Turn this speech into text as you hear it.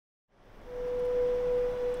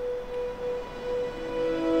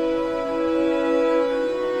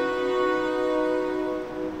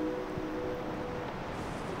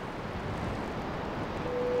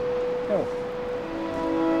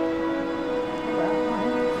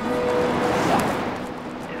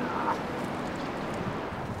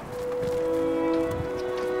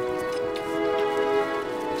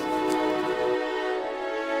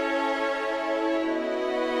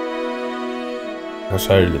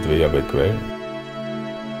særligt via byggver.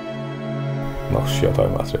 Nog skjøt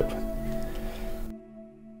av material.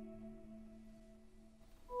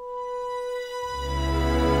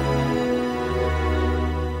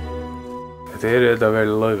 Det är det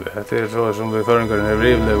väl löv. Det är så som vi förringar den här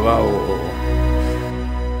rivliga och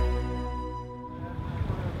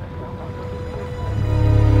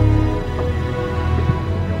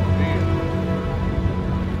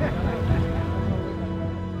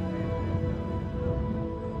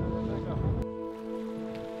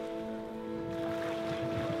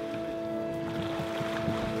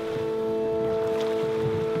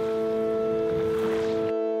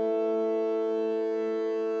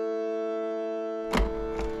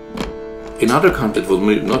In other countries, it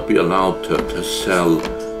will not be allowed to sell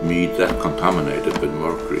meat that contaminated with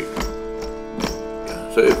mercury.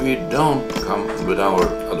 So if we don't come with our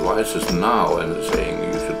advices now and saying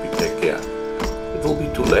you should take care, it will be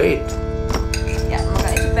too late. Ja, man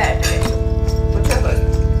kan inte bära det. På köpet.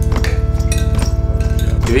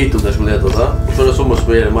 Jag vet om det skulle leda det. Och så är det som att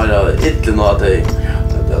det är mer ytterligare nå att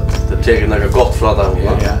det tar något gott från dem.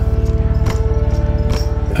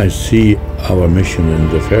 I see our mission in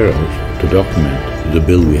the Faroes to document the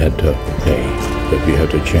bill we had to pay, that we had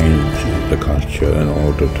to change the culture in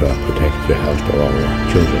order to protect the health of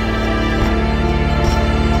our children.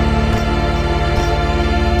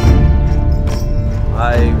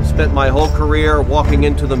 I spent my whole career walking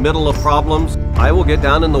into the middle of problems. I will get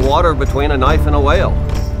down in the water between a knife and a whale.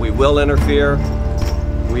 We will interfere.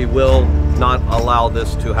 We will not allow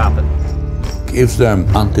this to happen. If the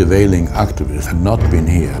anti-whaling activists had not been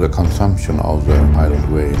here, the consumption of the pilot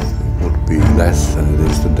whale would be less than it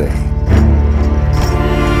is today.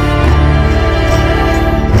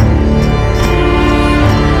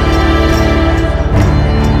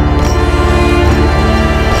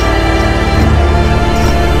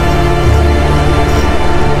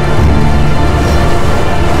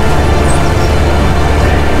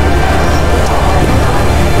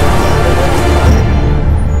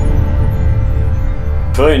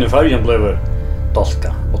 Føyene färgen blev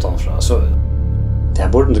dolka utanför så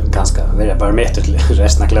det borde ganska vara barometer till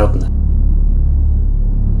resten av kloten.